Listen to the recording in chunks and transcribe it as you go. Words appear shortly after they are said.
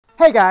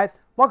Hey guys,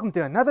 welcome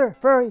to another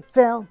Furry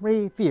Film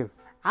review.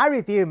 I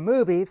review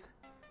movies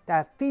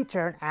that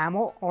feature an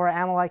animal or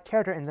animal-like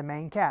character in the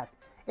main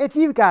cast. If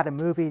you've got a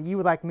movie you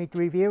would like me to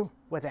review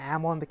with an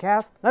animal in the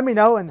cast, let me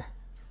know in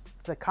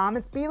the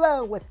comments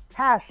below with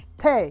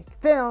hashtag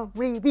film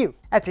review.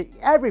 After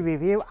every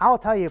review, I'll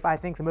tell you if I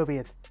think the movie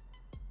is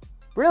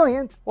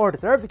brilliant or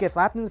deserves to get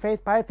slapped in the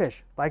face by a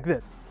fish, like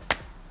this.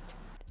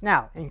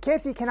 Now, in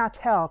case you cannot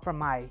tell from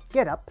my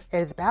getup, it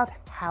is about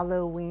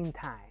Halloween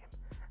time.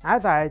 I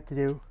decided to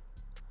do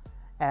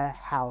a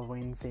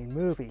Halloween themed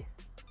movie,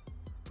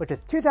 which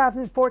is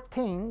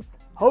 2014's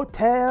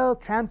Hotel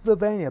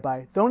Transylvania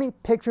by Sony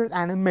Pictures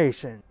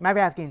Animation. You might be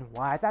asking,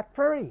 why is that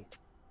furry?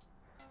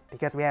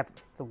 Because we have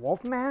the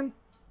Wolfman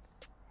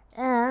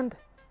and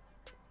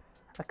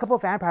a couple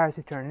of vampires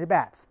who turn into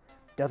bats.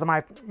 Those are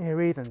my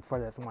reasons for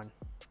this one.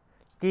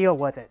 Deal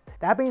with it.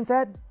 That being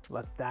said,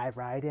 let's dive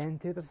right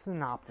into the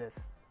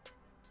synopsis.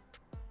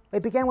 We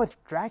begin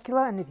with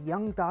Dracula and his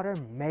young daughter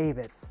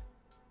Mavis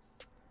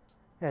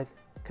is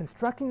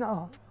constructing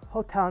a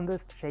hotel in the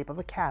shape of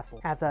a castle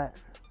as a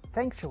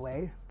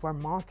sanctuary for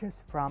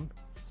monsters from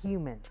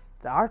humans.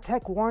 The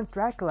architect warns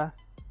Dracula,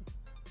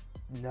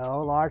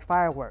 no large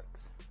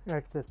fireworks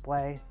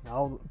display,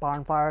 no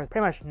bonfires,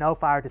 pretty much no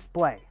fire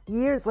display.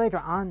 Years later,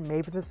 on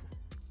Mavis'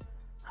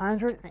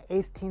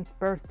 118th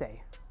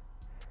birthday,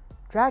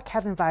 Drac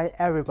has invited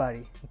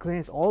everybody, including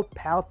his old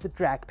pals, the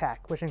Drac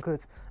Pack, which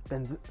includes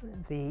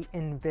the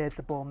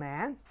Invisible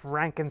Man,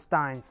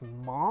 Frankenstein's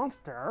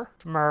monster,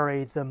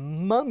 Murray the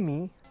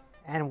Mummy,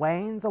 and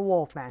Wayne the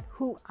Wolfman,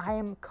 who I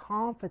am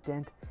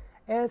confident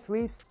is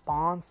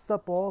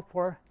responsible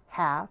for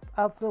half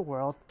of the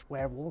world's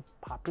werewolf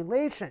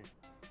population.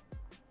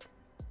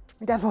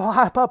 That's a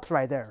lot of pups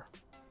right there.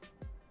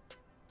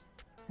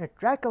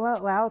 Dracula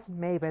allows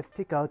Mavis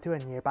to go to a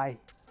nearby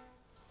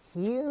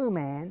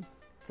human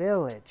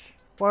village,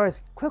 where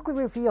it's quickly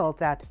revealed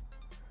that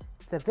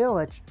the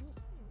village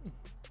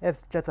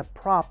is just a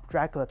prop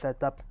Dracula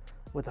set up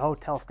with the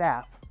hotel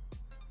staff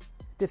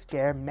to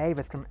scare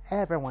Mavis from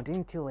ever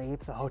wanting to leave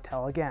the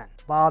hotel again.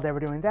 While they were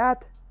doing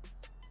that,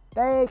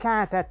 they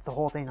kind of set the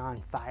whole thing on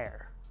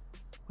fire,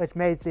 which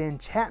made the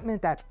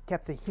enchantment that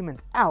kept the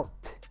humans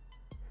out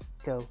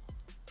go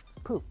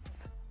poof,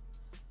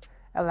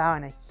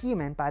 allowing a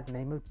human by the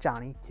name of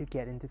Johnny to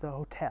get into the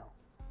hotel.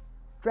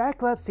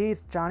 Dracula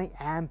sees Johnny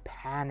and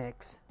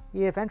panics.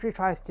 He eventually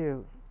tries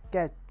to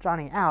get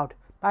Johnny out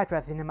by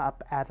dressing him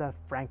up as a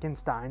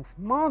Frankenstein's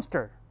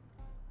monster.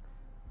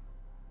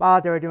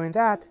 While they were doing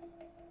that,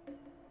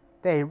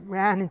 they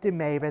ran into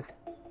Mavis,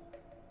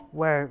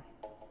 where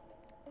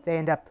they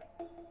end up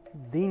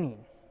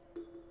leaning.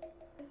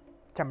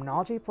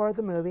 Terminology for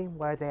the movie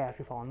where they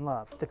actually fall in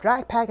love. The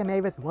Drac Pack and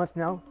Mavis wants to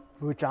know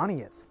who Johnny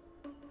is.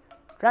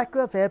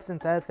 Dracula fibs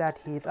and says that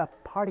he's a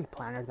party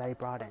planner that he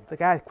brought in. The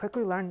guys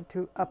quickly learn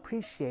to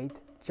appreciate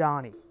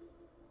Johnny.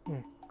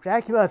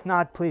 Dracula is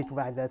not pleased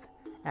by this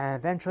and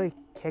eventually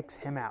kicks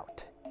him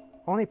out,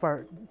 only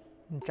for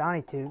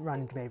Johnny to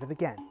run into Mavis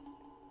again,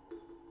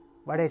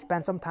 where they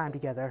spend some time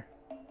together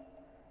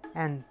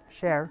and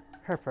share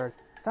her first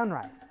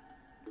sunrise.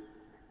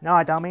 No,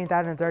 I don't mean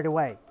that in a dirty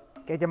way.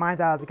 Get your minds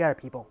out of the gutter,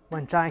 people.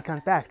 When Johnny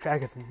comes back,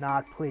 Dracula's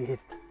not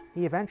pleased.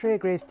 He eventually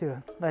agrees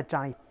to let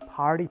Johnny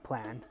party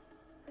plan,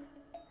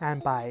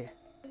 and by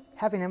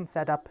having him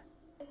set up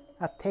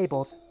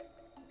tables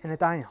in a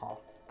dining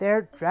hall.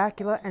 There,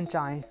 Dracula and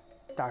Johnny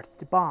starts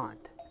to bond.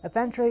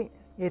 Eventually,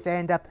 they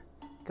end up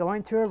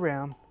going to a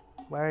room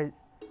where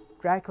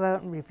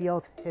Dracula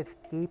reveals his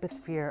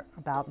deepest fear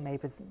about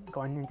Mavis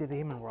going into the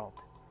human world,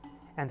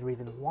 and the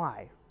reason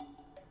why,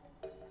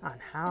 on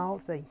how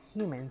the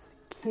humans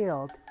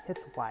killed his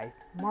wife,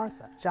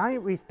 Martha. Johnny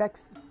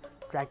respects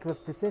Dracula's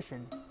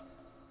decision,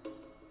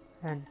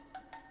 and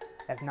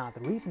if not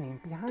the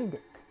reasoning behind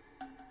it,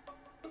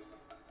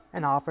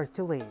 and offers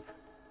to leave.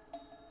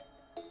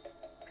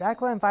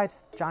 Dracula invites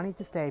Johnny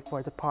to stay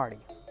for the party.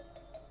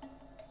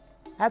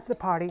 At the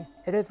party,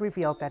 it is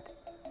revealed that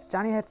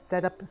Johnny had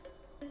set up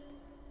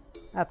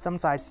some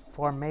sites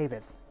for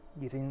Mavis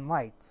using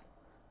lights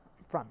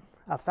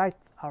of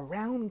sites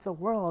around the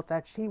world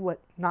that she would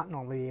not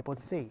normally be able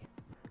to see,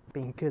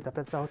 being cooped up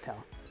at the hotel.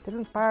 This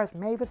inspires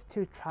Mavis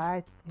to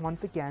try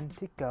once again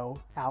to go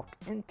out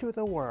into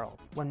the world.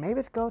 When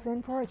Mavis goes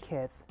in for a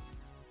kiss,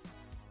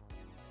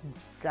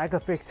 Dracula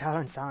freaks out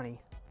on Johnny,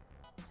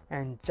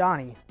 and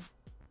Johnny,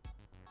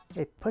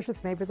 it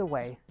pushes Mavis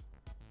away,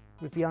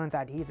 revealing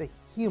that he's a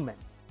human,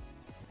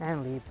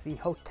 and leaves the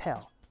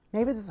hotel.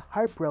 Mavis is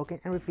heartbroken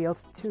and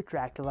reveals to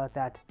Dracula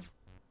that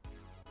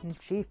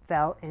she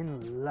fell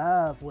in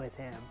love with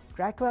him.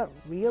 Dracula,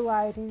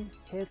 realizing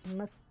his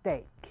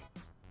mistake,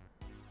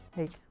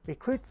 he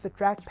recruits the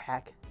Drac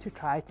Pack to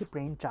try to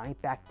bring Johnny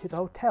back to the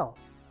hotel.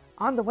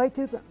 On the way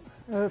to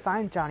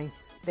find Johnny,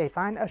 they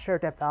find a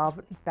shirt that fell off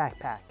his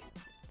backpack,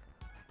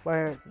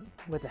 where,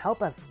 with the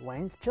help of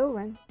Wayne's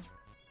children,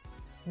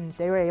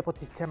 they were able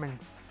to determine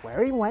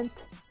where he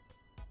went,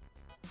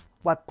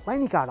 what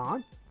plane he got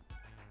on,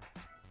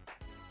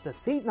 the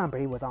seat number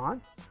he was on,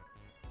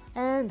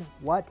 and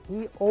what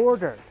he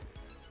ordered.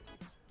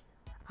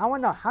 I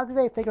want to know, how did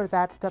they figure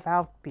that stuff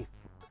out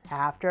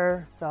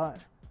after the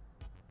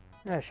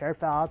shirt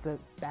fell out of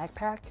the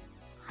backpack?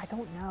 I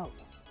don't know.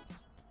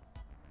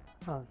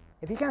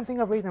 If you can think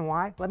of a reason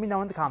why, let me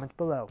know in the comments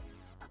below.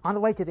 On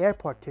the way to the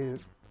airport to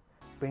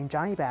bring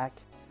Johnny back,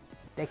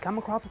 they come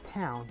across a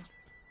town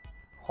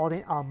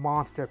holding a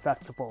monster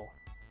festival.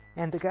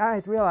 And the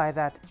guys realize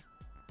that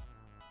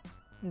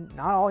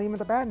not all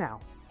humans are bad now.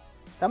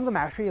 Some of them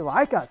actually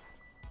like us.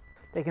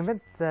 They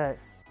convince the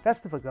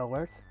festival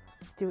goers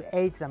to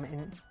aid them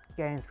in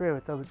getting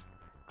through so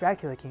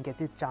Dracula can get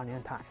to Johnny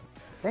on time.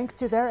 Thanks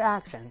to their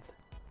actions,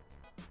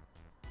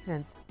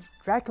 and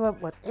Dracula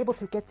was able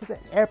to get to the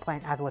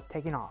airplane as it was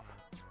taking off.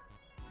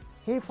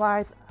 He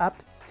flies up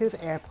to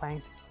the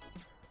airplane,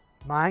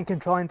 mind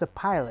controlling the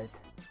pilot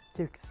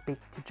to speak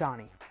to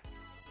Johnny,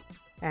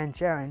 and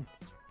sharing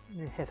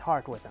his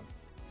heart with him.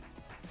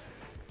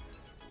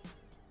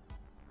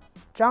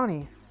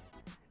 Johnny,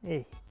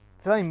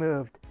 feeling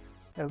moved,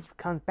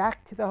 comes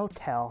back to the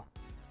hotel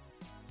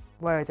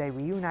where they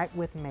reunite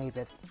with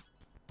Mavis,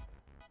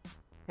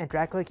 and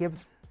Dracula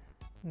gives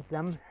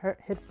them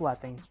his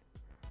blessing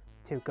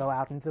to go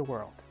out into the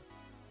world.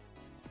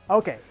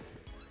 Okay,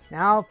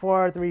 now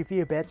for the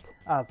review bit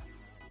of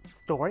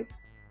story,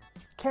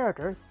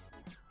 characters,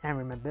 and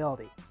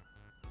rememberability.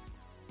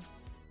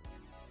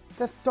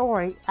 The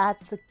story, at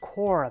the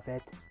core of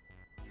it,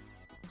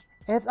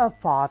 is a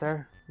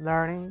father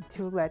learning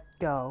to let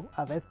go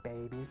of his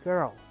baby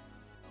girl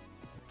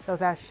so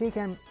that she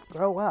can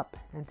grow up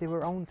and do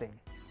her own thing.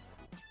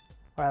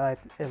 Or at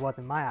least it was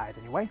in my eyes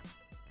anyway.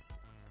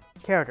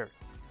 Characters.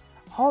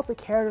 All the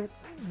characters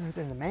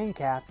in the main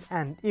cast,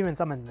 and even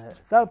some in the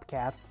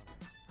subcast,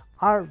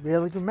 are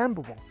really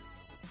rememberable.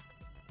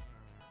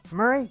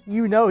 Murray,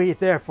 you know he's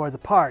there for the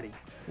party.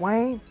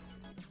 Wayne,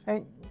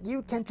 and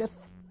you can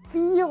just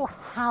feel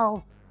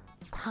how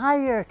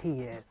tired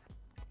he is.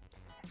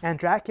 And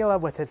Dracula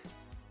with his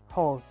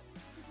whole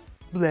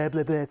blah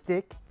blah blah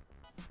stick.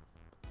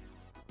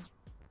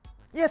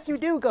 Yes, you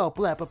do go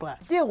blah blah blah.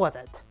 Deal with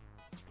it.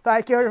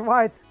 Side character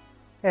wise,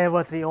 it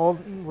was the old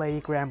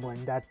lady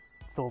Gremlin that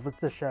sold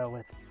the show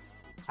with,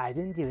 I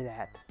didn't do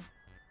that.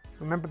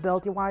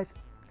 Rememberability wise,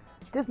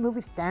 this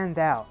movie stands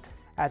out.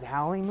 As a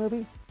Halloween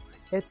movie,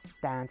 it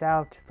stands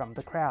out from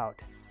the crowd.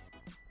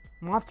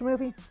 Monster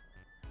movie?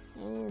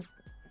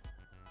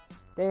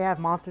 They have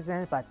monsters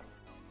in it, but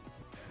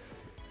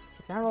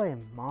it's not really a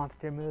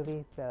monster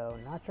movie, so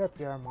not sure if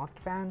you're a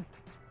monster fan,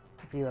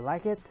 if you would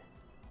like it.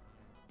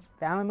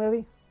 Family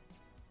movie?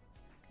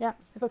 Yeah,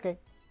 it's okay.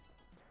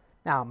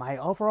 Now, my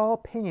overall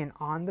opinion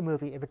on the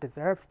movie, if it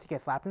deserves to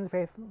get slapped in the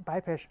face by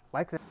a fish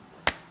like this,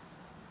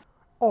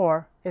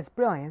 or it's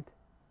brilliant,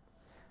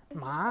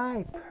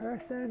 my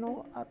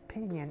personal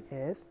opinion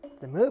is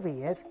the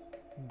movie is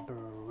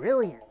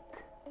brilliant.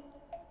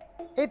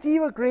 If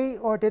you agree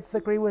or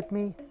disagree with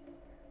me,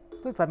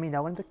 please let me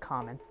know in the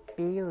comments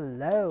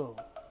below.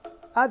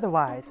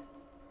 Otherwise,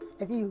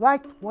 if you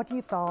liked what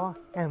you saw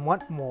and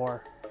want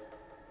more,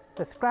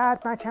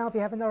 subscribe to my channel if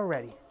you haven't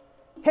already.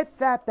 Hit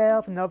that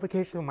bell for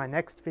notification when my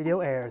next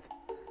video airs.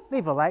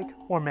 Leave a like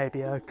or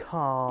maybe a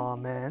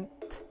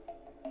comment.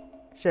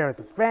 Share it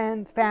with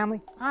friends,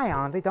 family, I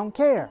honestly don't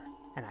care.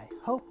 And I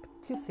hope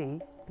to see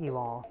you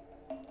all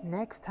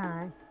next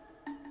time.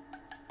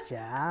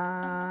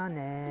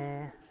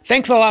 Johnny.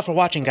 Thanks a lot for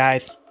watching,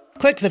 guys.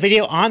 Click the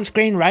video on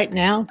screen right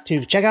now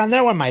to check out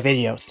another one of my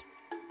videos.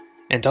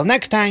 Until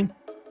next time,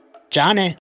 Johnny.